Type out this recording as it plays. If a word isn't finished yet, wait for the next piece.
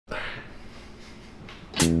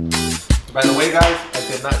By the way, guys, I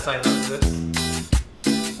did not sign up for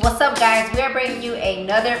this. What's up, guys? We are bringing you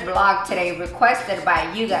another vlog today requested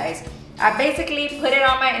by you guys. I basically put it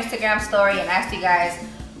on my Instagram story and asked you guys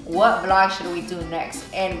what vlog should we do next,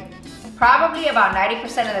 and probably about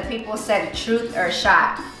 90% of the people said truth or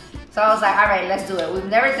shot. So I was like, all right, let's do it. We've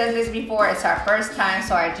never done this before. It's our first time,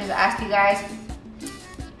 so I just asked you guys.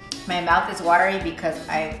 My mouth is watery because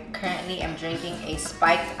I currently am drinking a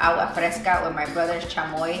spiked agua fresca with my brother's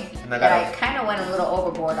chamoy that I kind of went a little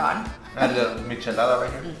overboard on. I had a little michelada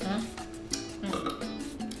right here.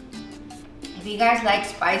 If you guys like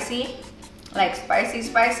spicy, I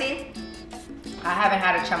haven't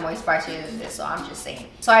had a chamoy spicier than this, so I'm just saying.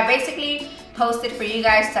 So I basically posted for you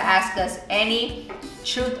guys to ask us any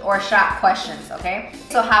truth or shot questions, okay?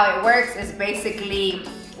 So how it works is basically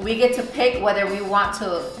we get to pick whether we want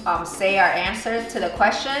to say our answer to the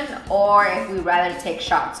question or if we'd rather take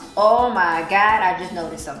shots. Oh my God, I just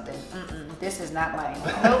noticed something. This is not mine.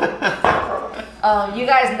 Nope. You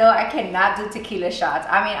guys know I cannot do tequila shots.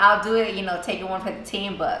 I mean, I'll do it, you know, taking one for the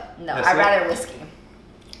team, but no, I'd rather whiskey.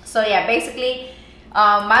 So yeah, basically,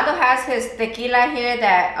 Mando has his tequila here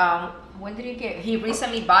that, when did he get? He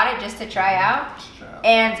recently bought it just to try out.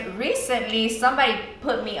 And recently somebody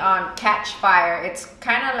put me on Catch Fire. It's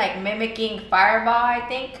kind of like mimicking Fireball, I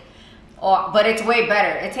think. But it's way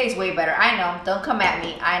better. It tastes way better. I know, don't come at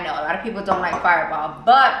me. I know, a lot of people don't like Fireball,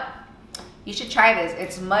 but you should try this.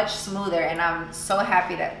 It's much smoother, and I'm so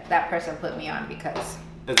happy that that person put me on because...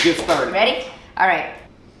 Let's get started. Ready? All right.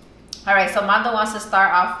 All right, so Mando wants to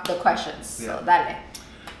start off the questions. Yeah. So dale.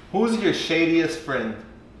 Who's your shadiest friend?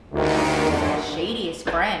 Shadiest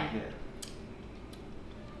friend? Yeah.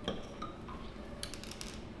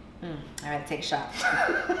 I gotta take a shot.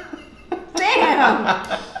 Damn!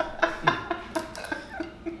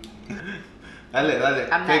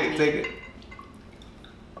 Dale. Take it.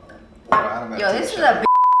 Yo, this is a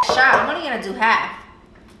big shot. I'm only gonna do half.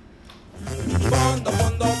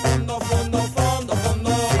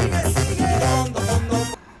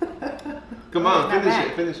 Come on,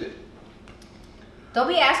 finish it. Don't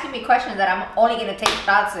be asking me questions that I'm only gonna take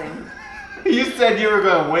shots in. You said you were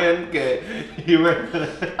gonna win. Okay, you were.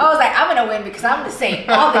 I was like, I'm gonna win because I'm gonna say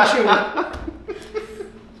all the truth.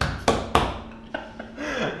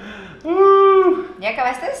 Woo! ¿Ya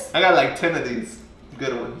acabaste? I got like 10 of these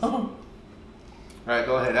good ones. Oh. All right,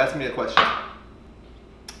 go ahead. Ask me a question.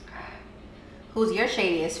 Who's your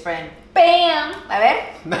shadiest friend? Bam! A ver.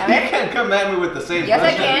 You can't come at me with the same question. Yes,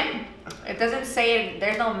 I can. It doesn't say,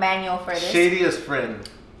 there's no manual for this. Shadiest friend.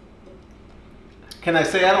 Can I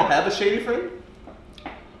say I don't have a shady friend?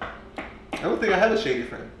 I don't think I have a shady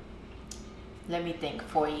friend. Let me think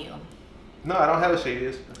for you. No, I don't have a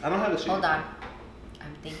shadiest. I don't have a shady Hold on. friend.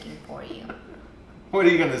 I'm thinking for you. What are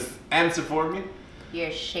you gonna answer for me?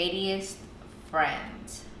 Your shadiest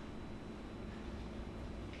friend.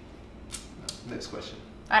 Next question.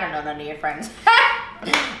 I don't know none of your friends.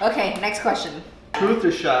 Okay, next question. Truth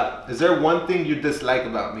or shot? Is there one thing you dislike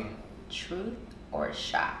about me? Truth or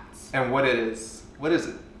shots? And what it is? What is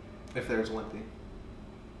it? If there's one thing.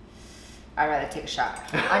 I'd rather take a shot.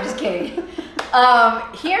 I'm just kidding.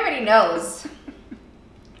 He already knows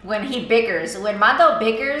when he bickers. When Mando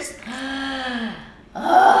bickers,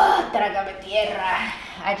 trágame tierra.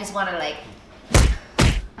 I just want to like.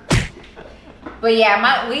 But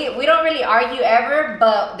yeah, we don't really argue ever,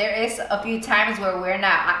 but there is a few times where we're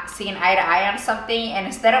not seeing eye to eye on something, and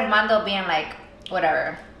instead of Mando being like,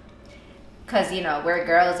 whatever, because you know we're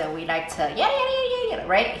girls and we like to yeah,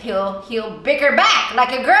 right? He'll bicker back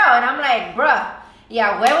like a girl, and I'm like, bruh,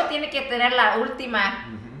 yeah, huevo tiene que tener la última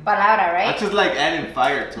palabra, right? I just like adding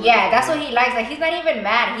fire to it. Yeah, that's what he likes. Like, he's not even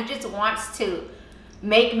mad. He just wants to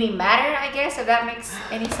make me madder, I guess, if that makes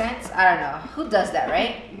any sense. I don't know. Who does that,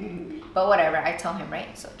 right? But whatever, I told him,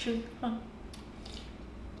 right? So true. All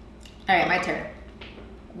right, my turn.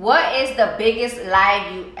 What is the biggest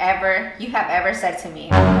lie you have ever said to me?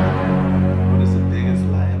 What is the biggest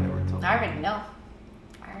lie I've ever told you? I already know.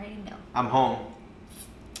 I'm home.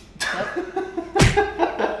 Nope.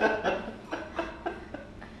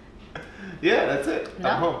 Yeah, that's it. No.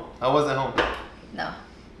 I'm home. I wasn't home. No.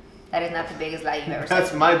 That is not the biggest lie you've ever said.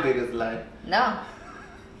 That's my biggest lie. No.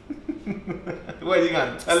 What are you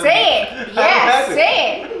gonna tell me? Say it. Yeah,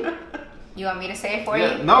 say it. You want me to say it for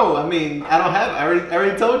you? No, I mean, I don't have it. I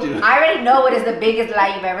already told you. I already know what is the biggest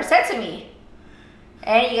lie you've ever said to me.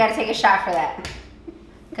 And you gotta take a shot for that.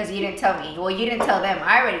 Because you didn't tell me. Well, you didn't tell them.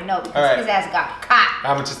 I already know because his ass got caught.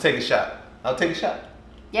 I'm gonna just take a shot. I'll take a shot.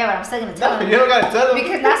 Yeah, but I'm still gonna tell them. You don't gotta tell them.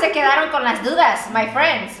 Because now se quedaron con las dudas. My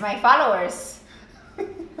friends, my followers.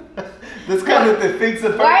 This kind of defeats the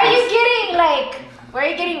purpose. Why are you getting like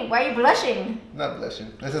Why are you blushing? Not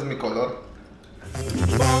blushing. This is mi color.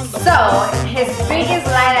 So, his biggest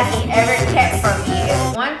lie that he ever kept from me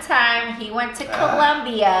is one time he went to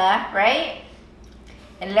Colombia, right?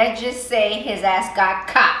 And let's just say his ass got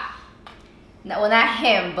caught. No, well, not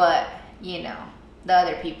him, but, you know, the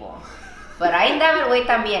other people. But ahí andaba el güey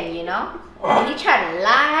también, you know? And he tried to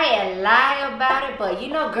lie and lie about it, but you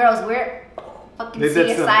know, girls, we're fucking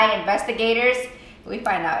CSI investigators. We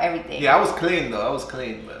find out everything. Yeah, I was clean though. I was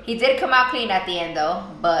clean, but he did come out clean at the end though,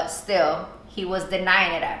 but still, he was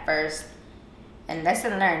denying it at first. And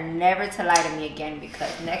lesson learned, never to lie to me again,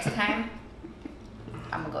 because next time,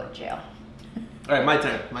 I'm gonna go to jail. All right, my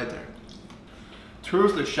turn. My turn.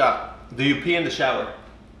 Truth or shot? Do you pee in the shower?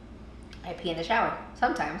 I pee in the shower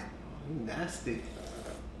sometimes. Nasty.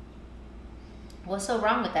 What's so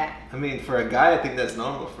wrong with that? I mean, for a guy, I think that's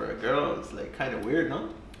normal. For a girl, it's like kind of weird, no?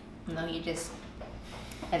 No, you just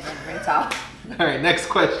and then rinse off. All right, next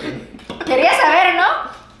question. Quería saber, no?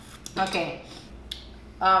 Okay.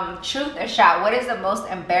 Truth or shot? What is the most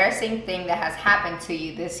embarrassing thing that has happened to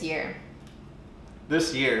you this year?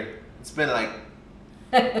 This year, it's been like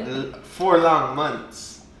 4 long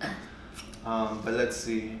months. But let's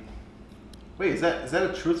see. Wait, is that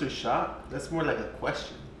a truth or shot? That's more like a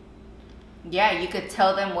question. Yeah, you could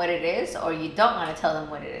tell them what it is, or you don't want to tell them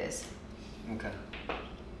what it is. Okay.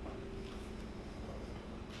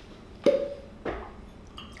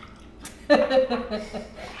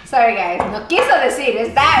 Sorry guys, no quiso decir,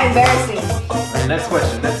 it's that embarrassing. Alright, next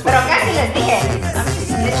question, next Pero question. casi les dije, I'm just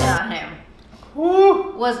snitching on him.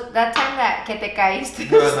 Woo. Was that time that que te caíste?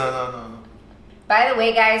 No. By the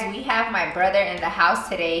way guys, we have my brother in the house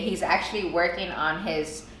today. He's actually working on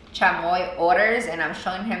his chamoy orders, and I'm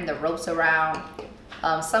showing him the ropes around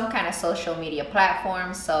some kind of social media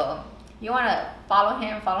platform. So you want to follow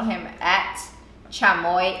him at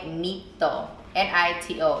Chamoy Nito,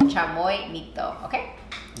 N-I-T-O, Chamoy Nito, okay?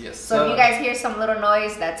 Yes. So if you guys hear some little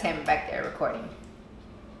noise, that's him back there recording.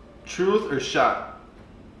 Truth or shot?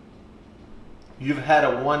 You've had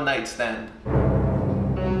a one-night stand.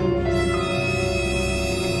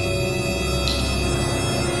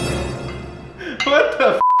 What the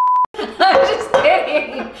f? I'm just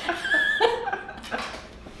kidding.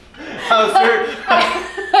 I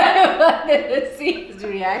wanted to see his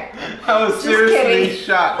reaction. I was seriously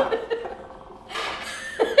shocked.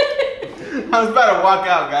 I was about to walk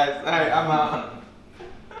out, guys. Alright, I'm out.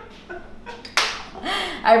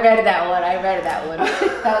 I read that one.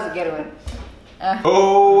 That was a good one.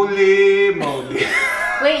 Holy moly.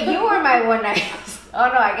 Wait, you were my one night. Oh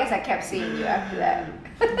no, I guess I kept seeing you after that.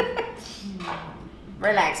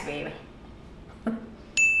 Relax, baby.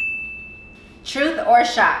 Truth or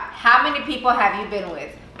shot? How many people have you been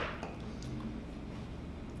with?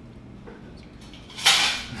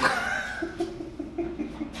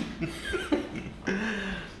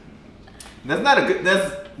 That's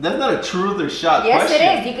not a truth or shot yes, question.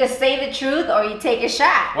 it is. You can say the truth or you take a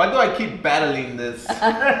shot. Why do I keep battling this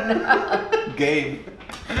I don't know. game?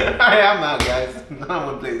 Alright, I'm out, guys. I don't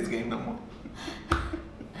want to play this game no more.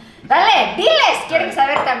 Dale, diles. Quieren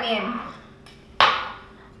saber también.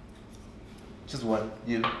 Just one.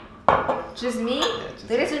 You. Just me? Yeah, just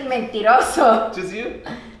Tú eres un mentiroso. Just you?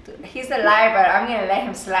 He's a liar, but I'm gonna let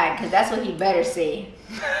him slide because that's what he better say.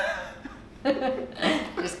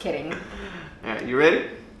 Just kidding. Alright, you ready?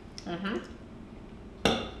 Mm-hmm.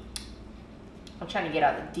 I'm trying to get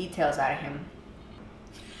all the details out of him.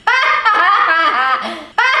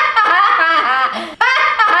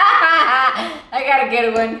 I got a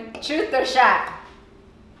good one. Truth or shot?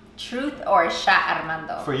 Truth or shot,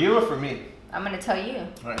 Armando? For you or for me? I'm gonna tell you.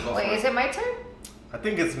 Alright, go Wait, for is it my turn? I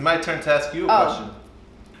think it's my turn to ask you a question.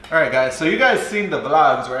 Alright guys, so you guys seen the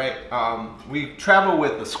vlogs, right? We travel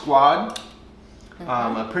with a squad.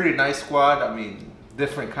 A pretty nice squad. I mean,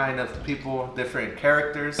 different kind of people, different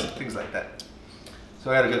characters, things like that.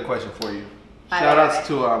 So I got a good question for you. Shout outs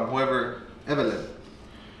to whoever, Evelyn.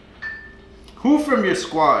 Who from your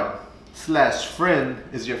squad / friend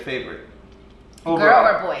is your favorite? Overall.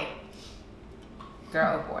 Girl or boy?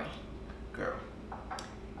 Girl or boy? Girl.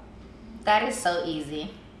 That is so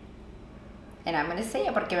easy. And I'm gonna say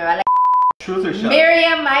it porque me vale. Truth or shot?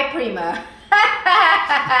 Miriam, my prima.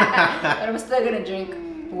 But I'm still gonna drink.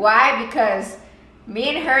 Why? Because me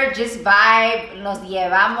and her just vibe. Nos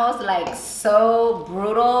llevamos like so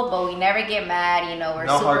brutal, but we never get mad. You know, we're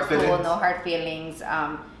super cool, no hard feelings.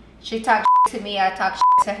 She talks to me, I talk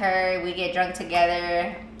to her. We get drunk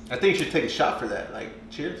together. I think you should take a shot for that. Like,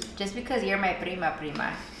 cheers. Just because you're my prima.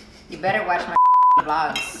 You better watch my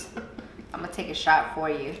vlogs. I'm gonna take a shot for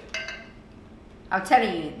you. I'm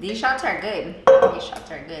telling you, these shots are good. These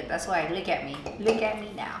shots are good. That's why, look at me. Look at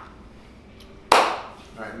me now.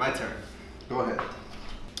 All right, my turn. Go ahead.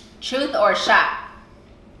 Truth or shot?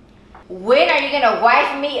 When are you gonna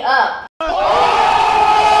wife me up? All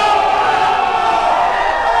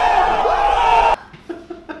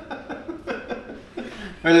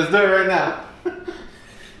right, let's do it right now.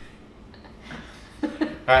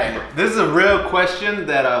 All right, this is a real question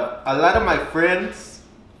that a lot of my friends,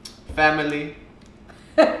 family,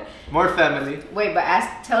 more family. Wait, but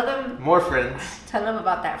tell them. More friends. Tell them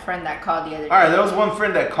about that friend that called the other day. All right, there was one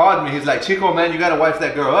friend that called me. He's like, Chico, man, you gotta wife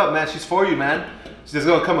that girl up, man. She's for you, man. She's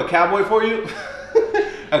gonna come a cowboy for you.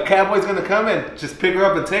 A cowboy's gonna come and just pick her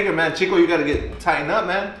up and take her, man. Chico, you gotta get tightened up,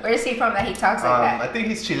 man. Where is he from that he talks like that? I think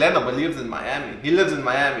he's Chileno, but lives in Miami. He lives in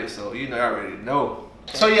Miami, so you know, I already know.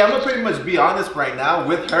 So yeah, I'm gonna pretty much be honest right now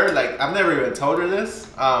with her. Like, I've never even told her this,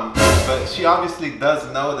 but she obviously does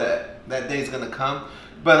know that that day's gonna come.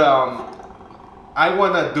 But I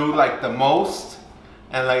wanna do like the most,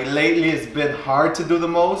 and like lately it's been hard to do the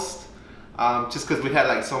most, just because we had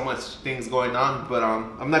like so much things going on. But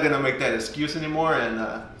I'm not gonna make that excuse anymore,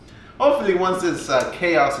 and hopefully once this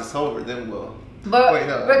chaos is over, then we'll. But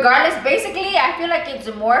regardless, basically, I feel like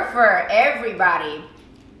it's more for everybody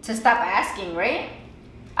to stop asking, right?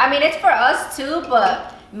 I mean, it's for us too,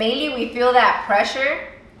 but mainly we feel that pressure.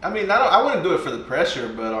 I mean, I wouldn't do it for the pressure,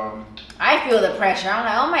 but I feel the pressure. I'm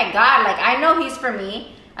like, oh my God, like I know he's for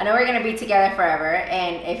me. I know we're gonna be together forever,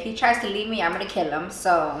 and if he tries to leave me, I'm gonna kill him.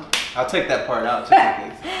 So I'll take that part out just in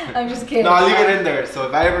case. I'm just kidding. No, I'll leave it in there. So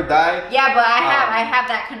if I ever die. Yeah, but I have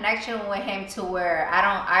that connection with him to where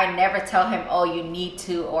I never tell him, oh, you need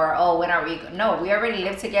to, or oh, when are we? No, we already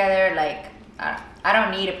live together. Like I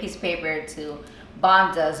don't need a piece of paper to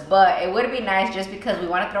bond us, but it would be nice just because we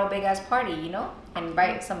want to throw a big ass party, you know, and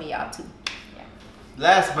invite some of y'all too. Yeah.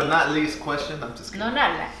 Last but not least question. I'm just kidding. No,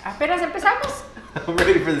 not last. Apenas empezamos. I'm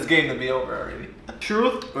ready for this game to be over already.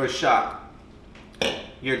 Truth or shot?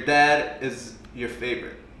 Your dad is your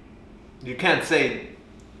favorite. You can't say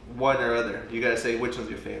one or other. You gotta say which one's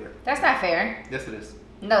your favorite. That's not fair. Yes, it is.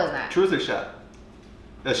 No, it's not. Truth or shot?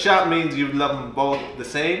 A shot means you love them both the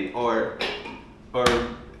same, or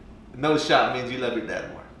no shot means you love your dad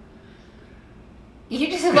more. You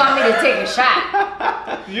just want me to take a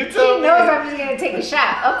shot. You told He knows I'm just gonna take a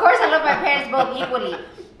shot. Of course, I love my parents both equally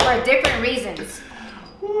for different reasons.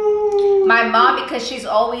 My mom because she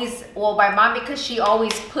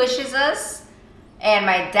always pushes us, and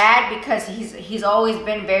my dad because he's always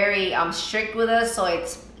been very strict with us. So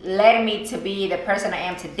it's led me to be the person I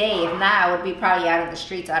am today. If not, I would be probably out in the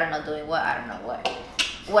streets. I don't know doing what. I don't know what.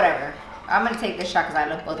 Whatever. I'm gonna take this shot because I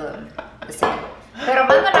love both of them the same. Pero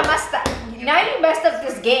Mando nada más está. Now you messed up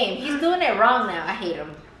this game. He's doing it wrong now. I hate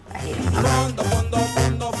him. I hate him.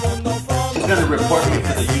 She's gonna report me to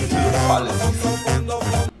the YouTube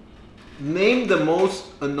policies. Name the most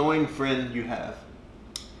annoying friend you have.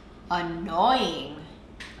 Annoying.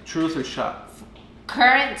 Truth or shot?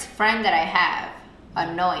 Current friend that I have.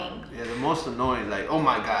 Annoying. Yeah, the most annoying. Like, oh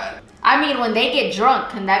my God. I mean, when they get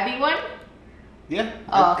drunk, can that be one? Yeah.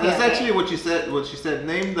 Oh, okay, that's actually what you said. What she said.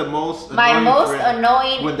 Name the most My annoying most friend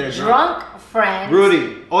annoying when they're drunk friend.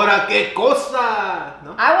 Rudy. Ora que cosa.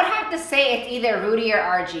 No? I would have to say it's either Rudy or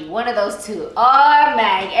RG. One of those two. Oh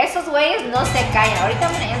man, esos güeyes no se callan. Ahorita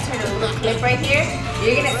I'm gonna insert a little clip right here.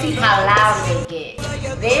 You're gonna see how loud they get.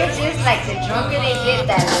 They're just like the drunker they get,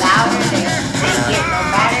 the louder they get. No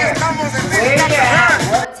matter where you're at,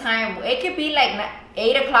 what time. It could be like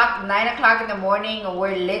 8 o'clock, 9 o'clock in the morning, and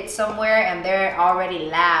we're lit somewhere, and they're already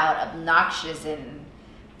loud, obnoxious, and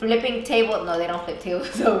flipping tables. No, they don't flip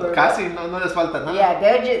tables over. Casi no les falta nada. Yeah,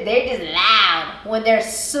 they're just loud when they're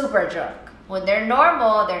super drunk. When they're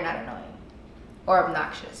normal, they're not annoying or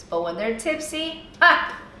obnoxious. But when they're tipsy,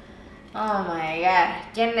 ha! Oh my God,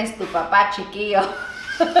 ¿quién es tu papá, chiquillo?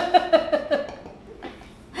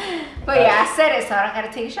 But yeah, I said it, so I don't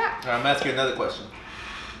gotta take a shot. I'm asking another question.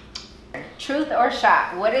 Truth or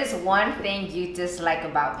shot? What is one thing you dislike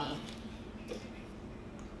about me?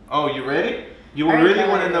 Oh, you ready? You really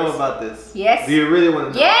want to know about this? Yes. Do you really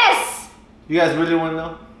want to know? Yes! You guys really want to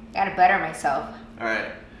know? Gotta better myself.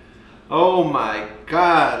 Alright. Oh my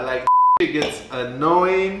God. Like, it gets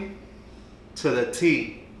annoying to the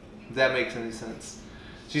T. If that makes any sense.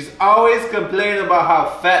 She's always complaining about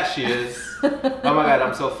how fat she is. Oh my God,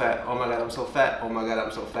 I'm so fat. Oh my God, I'm so fat. Oh my God,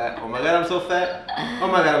 I'm so fat. Oh my God, I'm so fat. Oh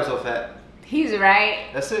my God, I'm so fat. He's right.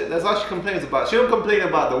 That's it. That's all she complains about. She don't complain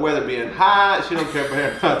about the weather being hot. She don't care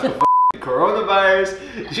about the coronavirus.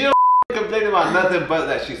 She don't complain about nothing but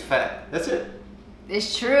that she's fat. That's it.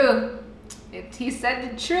 It's true. He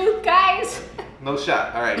said the truth, guys. No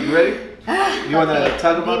shot. All right, you ready? You want to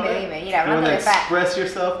talk about that? Dime. You want to express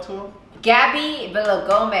yourself to him? Gabby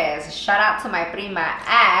Villagomez, shout out to my prima,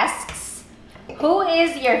 asks, who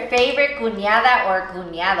is your favorite cuñada or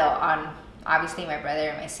cuñado? On obviously my brother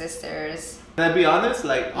and my sisters. Can I be honest?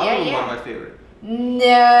 Like, all of them are my favorite. No,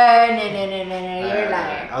 you're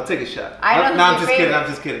lying. I'll take a shot. I'm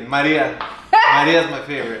just kidding. Maria's my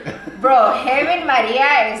favorite. Bro, him and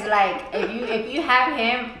Maria is like, if you have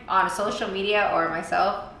him on social media or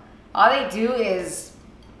myself, all they do is.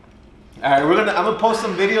 All right, I'm gonna post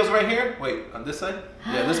some videos right here. Wait, on this side?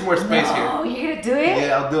 Yeah, there's more space here. Oh, you're gonna do it?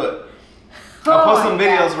 Yeah, I'll do it. I'll post some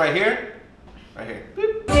videos right here. Right here.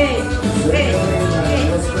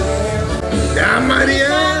 ¡Ya,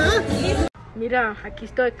 María! Mira, aquí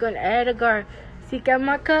estoy con Edgar. ¿Sí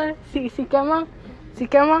quema acá? ¿Sí quema? ¿Sí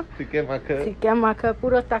quema? Sí quema acá. Sí quema acá.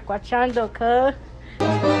 Puro está cuachando acá.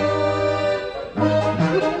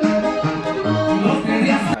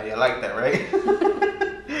 You like that, right?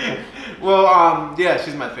 Well, yeah,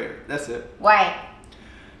 she's my favorite. That's it. Why?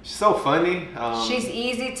 She's so funny. She's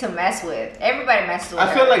easy to mess with. Everybody messes with her.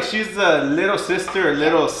 I feel like she's a little sister, a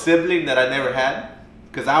little sibling that I never had.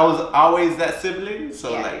 Because I was always that sibling.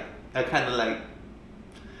 So, like, I kind of like...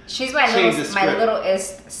 She's my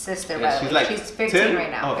littlest sister, by the way. Like she's 15 10?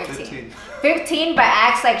 right now. Oh, 15. 15, but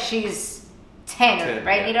acts like she's 10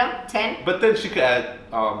 right, Nito? 10? But then she could add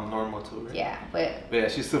normal to it. Yeah, but yeah,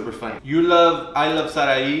 she's super funny. I love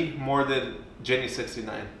Sarai more than Jenny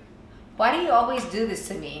 69. Why do you always do this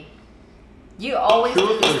to me? You always do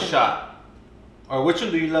this this to me. Shot? Or which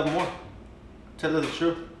one do you love more? Tell her the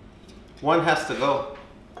truth. One has to go.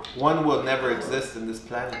 One will never exist in this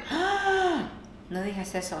planet. No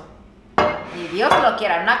digas eso. Ni Dios lo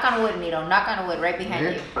quiera. Knock on wood, Nito. Knock on wood right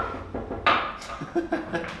behind you.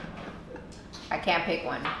 I can't pick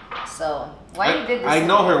one. So, why you did this? I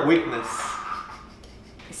know her weakness.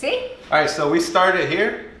 See? Alright, so we started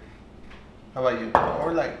here. How about you?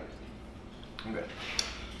 Or like... Okay.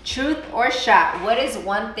 Truth or shot? What is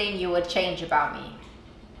one thing you would change about me?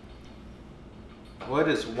 What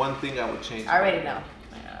is one thing I would change? I already know.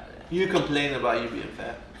 You complain about you being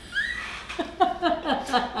fat.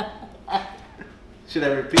 Should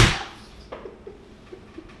I repeat?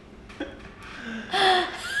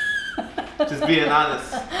 Just being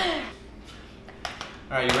honest.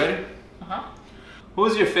 Alright, you ready? Uh-huh.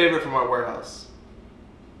 Who's your favorite from our warehouse?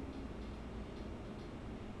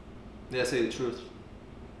 Yeah, say the truth.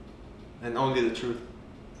 And only the truth.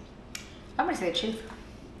 I'm gonna say the truth.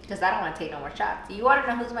 Because I don't want to take no more shots. You want to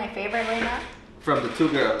know who's my favorite right now? From the two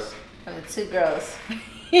girls. From the two girls.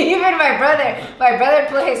 Even my brother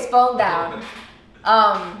put his phone down.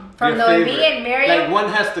 From Noemi and Miriam. Like one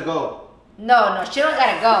has to go. No, she don't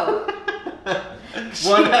gotta go.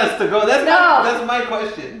 One has to go. That's my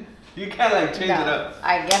question. You can't like change it up.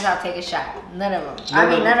 I guess I'll take a shot. None of them.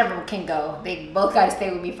 None of them can go. They both gotta stay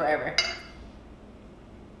with me forever.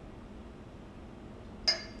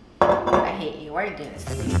 I hate you. Why are you doing this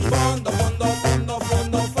to me?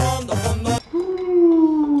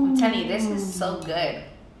 I'm telling you, this is so good.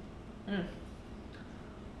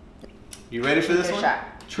 You ready for this one? Shot.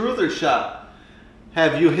 Truth or shot?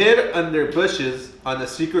 Have you hid under bushes on a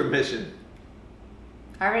secret mission?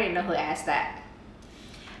 I already know who asked that.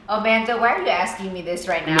 Oh, Mando, why are you asking me this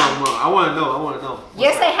right now? No, I want to know.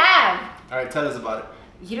 Yes, I have. All right, tell us about it.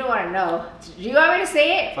 You don't want to know. Do you want me to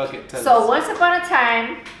say it? Fuck it, tell us. So once upon a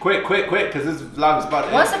time. Quick, because this vlog is about to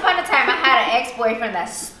end. Once upon a time, I had an ex-boyfriend that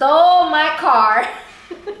stole my car.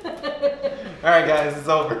 All right, guys, it's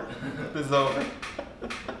over. It's over.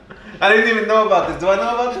 I didn't even know about this. Do I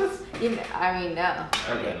know about this? I mean, no.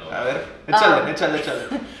 Okay. A ver. Échale.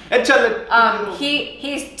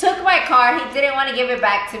 He took my car. He didn't want to give it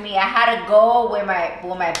back to me. I had to go with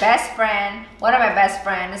my best friend, one of my best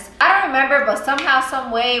friends. I don't remember, but somehow, some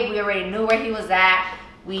way, we already knew where he was at.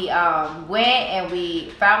 We went and we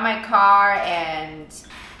found my car, and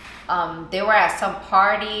they were at some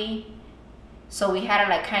party. So we had to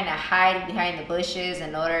like kind of hide behind the bushes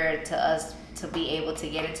in order to us to be able to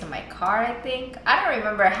get into my car, I think. I don't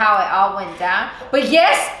remember how it all went down. But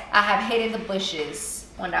yes, I have hid in the bushes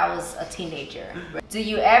when I was a teenager. Do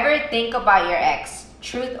you ever think about your ex?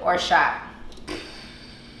 Truth or shot?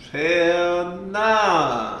 Hell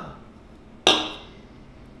nah.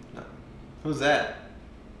 No. Who's that?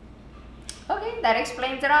 Okay, that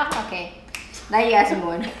explains it all. Okay, now you ask me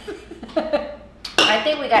one. I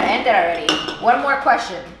think we got to end it already. One more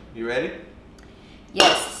question. You ready?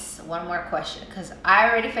 Yes. One more question, because I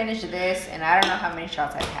already finished this and I don't know how many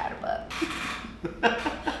shots I've had, but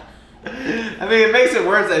I mean, it makes it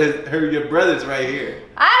worse that your brother's right here.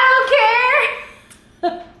 I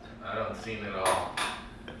don't care. I don't see it at all.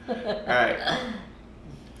 Alright.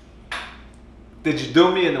 Did you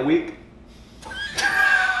do me in a week?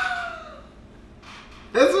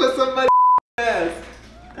 That's what somebody asked.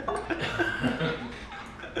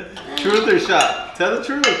 Truth or shot? Tell the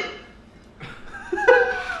truth.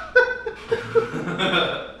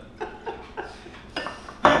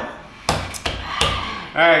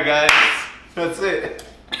 Alright guys, that's it.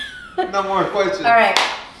 No more questions. Alright.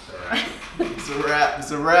 It's a wrap,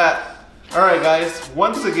 it's a wrap. Alright guys,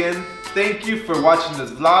 once again, thank you for watching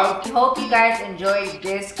this vlog. I hope you guys enjoyed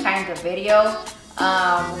this kind of video.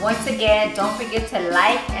 Once again, don't forget to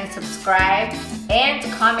like and subscribe and to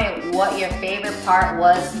comment what your favorite part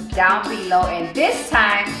was down below. And this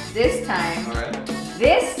time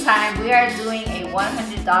we are doing a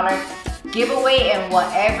 $100 giveaway in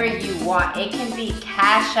whatever you want. It can be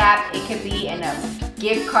Cash App, it could be in a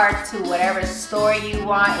gift card to whatever store you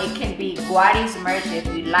want. It can be Guariz merch if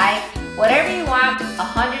you like. Whatever you want,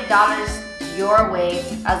 $100 your way.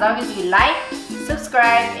 As long as you like,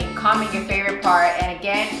 subscribe, and comment your favorite part. And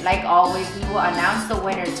again, like always, we will announce the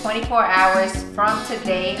winner 24 hours from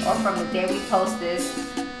today or from the day we post this.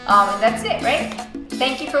 And that's it, right?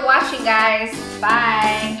 Thank you for watching, guys.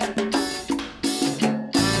 Bye.